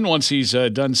Once he's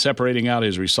done separating out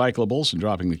his recyclables and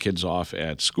dropping the kids off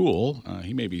at school,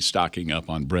 he may be stocking up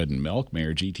on bread and milk.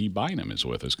 Mayor GT Bynum is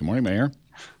with us. Good morning, Mayor.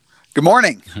 Good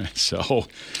morning. So,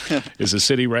 is the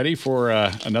city ready for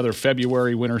another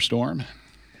February winter storm?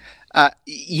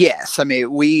 Yes. I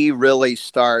mean, we really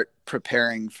start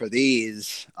preparing for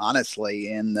these,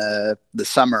 honestly, in the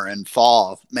summer and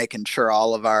fall, making sure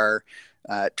all of our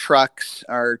trucks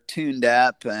are tuned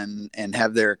up and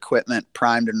have their equipment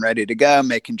primed and ready to go,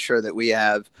 making sure that we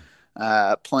have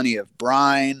plenty of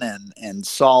brine and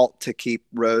salt to keep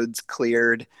roads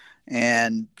cleared.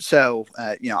 And so,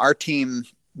 our team,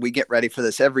 we get ready for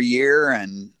this every year.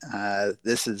 And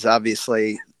this is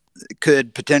obviously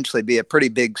could potentially be a pretty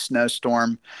big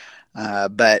snowstorm.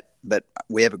 But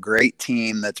we have a great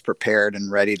team that's prepared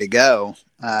and ready to go.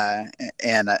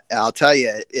 And I'll tell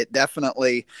you, it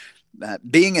definitely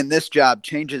being in this job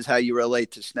changes how you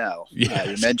relate to snow. Yes.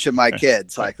 You mentioned my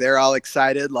kids, like they're all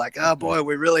excited, like, oh boy,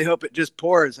 we really hope it just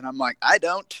pours. And I'm like, I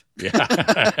don't.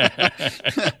 Yeah.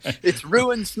 It's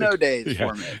ruined snow days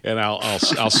for me. And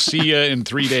I'll see you in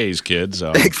 3 days, kids.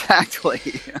 Exactly.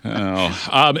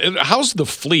 How's the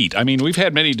fleet? I mean, we've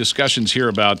had many discussions here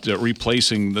about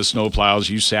replacing the snow plows.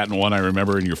 You sat in one, I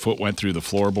remember, and your foot went through the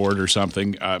floorboard or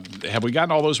something. Have we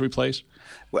gotten all those replaced?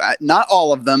 Not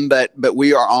all of them, but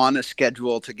we are on a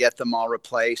schedule to get them all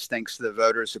replaced, thanks to the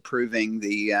voters approving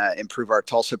the Improve Our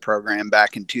Tulsa program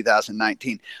back in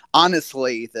 2019.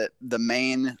 Honestly, the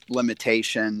main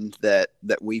limitation that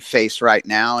we face right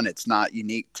now, and it's not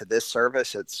unique to this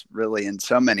service, it's really in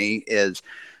so many, is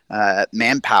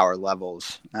manpower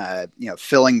levels.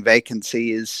 Filling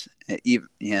vacancies,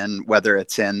 in whether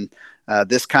it's in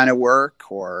this kind of work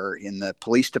or in the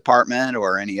police department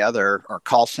or any other or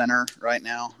call center right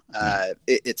now.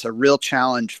 It's a real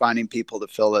challenge finding people to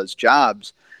fill those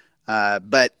jobs.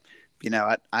 But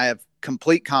I have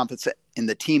complete confidence in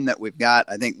the team that we've got.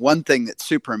 I think one thing that's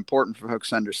super important for folks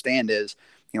to understand is,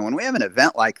 when we have an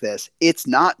event like this, it's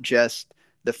not just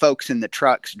the folks in the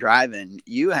trucks driving.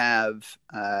 You have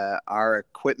our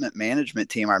equipment management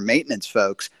team, our maintenance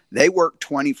folks, they work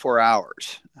 24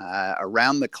 hours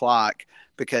around the clock,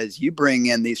 because you bring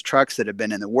in these trucks that have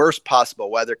been in the worst possible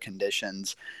weather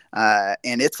conditions.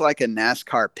 And it's like a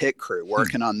NASCAR pit crew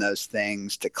working on those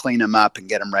things to clean them up and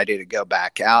get them ready to go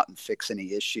back out and fix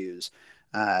any issues.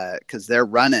 Because they're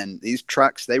running these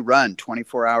trucks, they run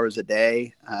 24 hours a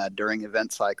day during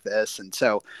events like this. And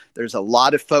so there's a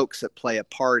lot of folks that play a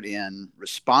part in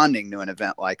responding to an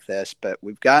event like this. But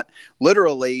we've got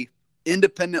literally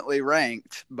independently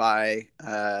ranked by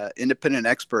independent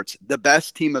experts, the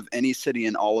best team of any city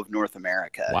in all of North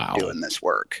America. Wow. Doing this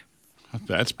work.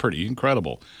 That's pretty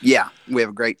incredible. Yeah, we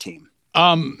have a great team.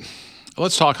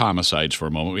 Let's talk homicides for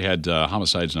a moment. We had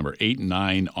homicides number 8 and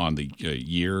 9 on the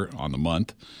year, on the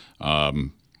month,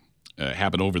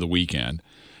 happened over the weekend.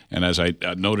 And as I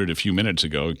noted a few minutes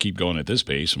ago, keep going at this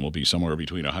pace, and we'll be somewhere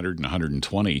between 100 and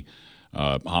 120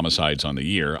 homicides on the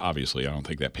year. Obviously, I don't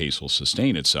think that pace will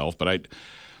sustain itself, but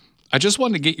I just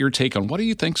wanted to get your take on what do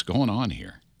you think's going on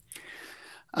here?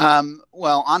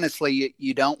 Well, honestly,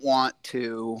 you don't want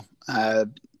to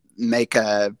make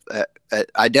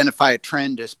identify a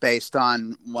trend just based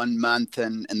on 1 month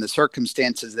and the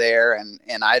circumstances there.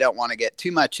 And I don't want to get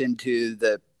too much into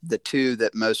the two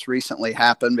that most recently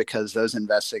happened, because those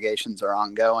investigations are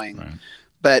ongoing. Right.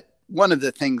 But one of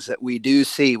the things that we do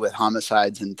see with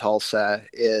homicides in Tulsa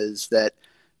is that,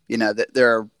 that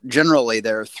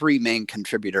there are 3 main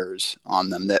contributors on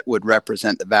them that would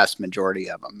represent the vast majority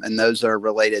of them. And those are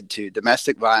related to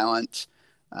domestic violence,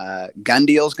 gun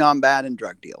deals gone bad, and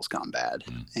drug deals gone bad.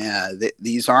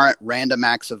 These aren't random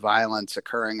acts of violence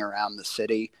occurring around the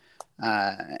city.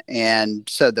 And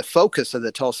so the focus of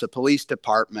the Tulsa Police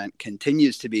Department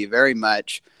continues to be very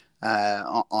much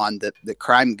on the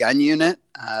crime gun unit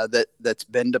that's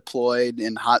been deployed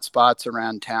in hot spots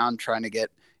around town, trying to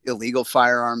get illegal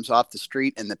firearms off the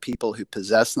street and the people who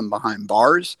possess them behind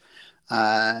bars.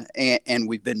 And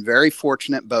we've been very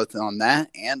fortunate both on that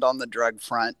and on the drug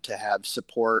front to have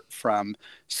support from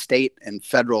state and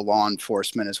federal law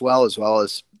enforcement, as well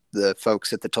as the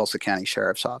folks at the Tulsa County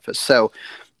Sheriff's Office. So,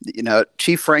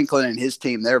 Chief Franklin and his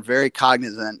team, they're very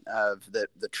cognizant of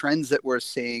the trends that we're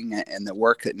seeing and the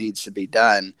work that needs to be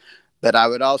done. But I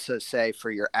would also say, for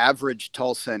your average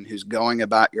Tulsan who's going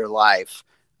about your life,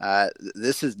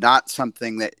 this is not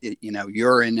something that,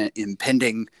 you're in an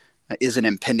impending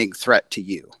threat to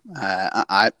you.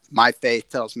 My faith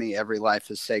tells me every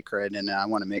life is sacred, and I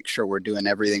want to make sure we're doing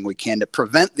everything we can to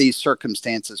prevent these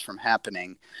circumstances from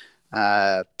happening.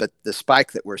 But the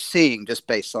spike that we're seeing, just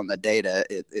based on the data,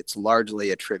 it's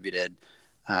largely attributed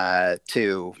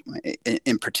to,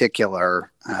 in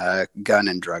particular, gun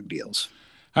and drug deals.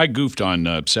 I goofed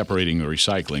on separating the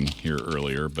recycling here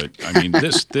earlier, but I mean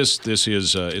this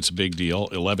is it's a big deal.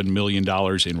 $11 million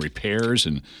in repairs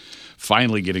and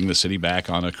finally getting the city back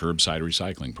on a curbside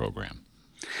recycling program.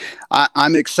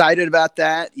 I'm excited about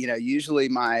that. Usually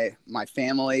my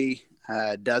family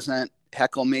doesn't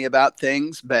heckle me about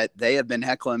things, but they have been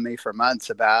heckling me for months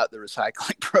about the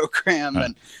recycling program.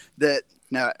 And that,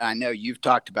 now I know you've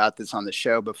talked about this on the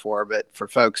show before, but for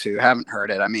folks who haven't heard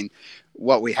it, I mean,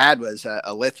 what we had was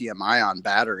a lithium ion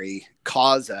battery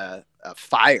cause a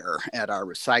fire at our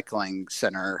recycling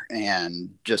center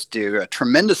and just do a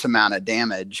tremendous amount of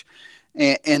damage.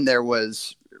 And there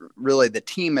was really the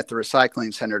team at the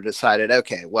recycling center decided,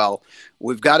 okay, well,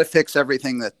 we've got to fix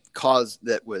everything that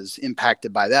was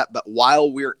impacted by that. But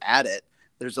while we're at it,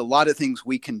 there's a lot of things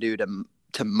we can do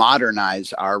to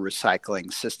modernize our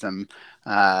recycling system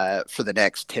for the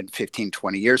next 10, 15,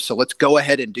 20 years. So let's go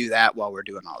ahead and do that while we're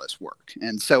doing all this work.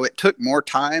 And so it took more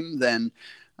time than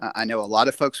I know a lot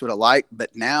of folks would have liked,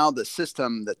 but now the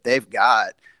system that they've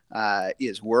got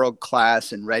is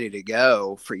world-class and ready to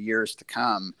go for years to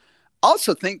come.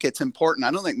 Also think it's important.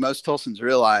 I don't think most Tulsans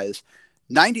realize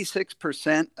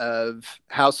 96% of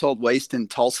household waste in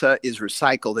Tulsa is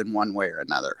recycled in one way or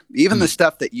another. Even the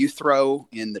stuff that you throw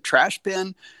in the trash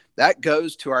bin, that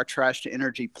goes to our trash to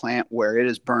energy plant where it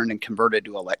is burned and converted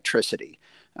to electricity.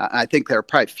 I think there are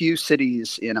probably few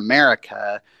cities in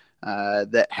America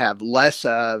that have less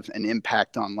of an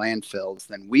impact on landfills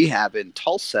than we have in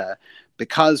Tulsa,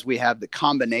 because we have the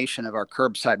combination of our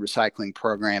curbside recycling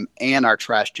program and our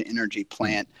trash to energy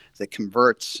plant that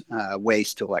converts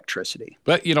waste to electricity.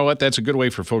 But you know what? That's a good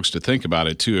way for folks to think about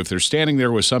it, too. If they're standing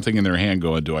there with something in their hand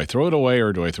going, do I throw it away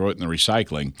or do I throw it in the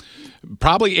recycling?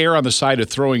 Probably err on the side of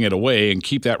throwing it away and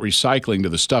keep that recycling to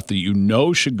the stuff that you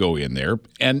know should go in there.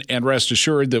 And rest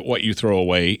assured that what you throw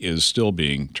away is still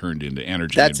being turned into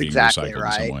energy and being exactly recycled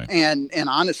right. in some way. And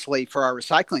honestly, for our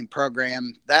recycling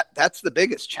program, that's the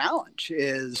biggest challenge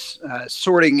is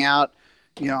sorting out.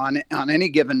 On any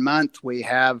given month, we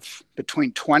have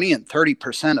between 20 and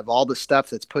 30% of all the stuff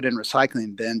that's put in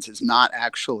recycling bins is not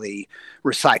actually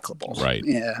recyclable. Right.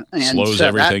 Yeah. And slows so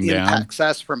everything that down. Impacts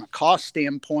us from a cost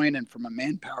standpoint and from a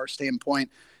manpower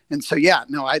standpoint. And so,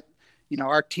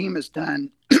 our team has done,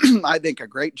 I think, a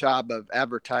great job of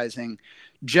advertising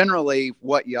generally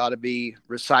what you ought to be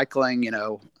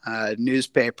recycling,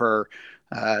 newspaper.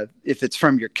 If it's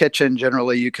from your kitchen,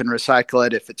 generally you can recycle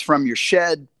it. If it's from your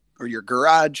shed or your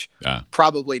garage,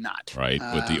 probably not. Right,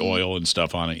 with the oil and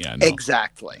stuff on it. Yeah, no.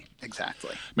 Exactly.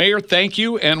 Mayor, thank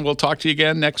you, and we'll talk to you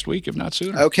again next week, if not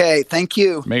sooner. Okay, thank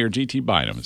you. Mayor GT Bynum.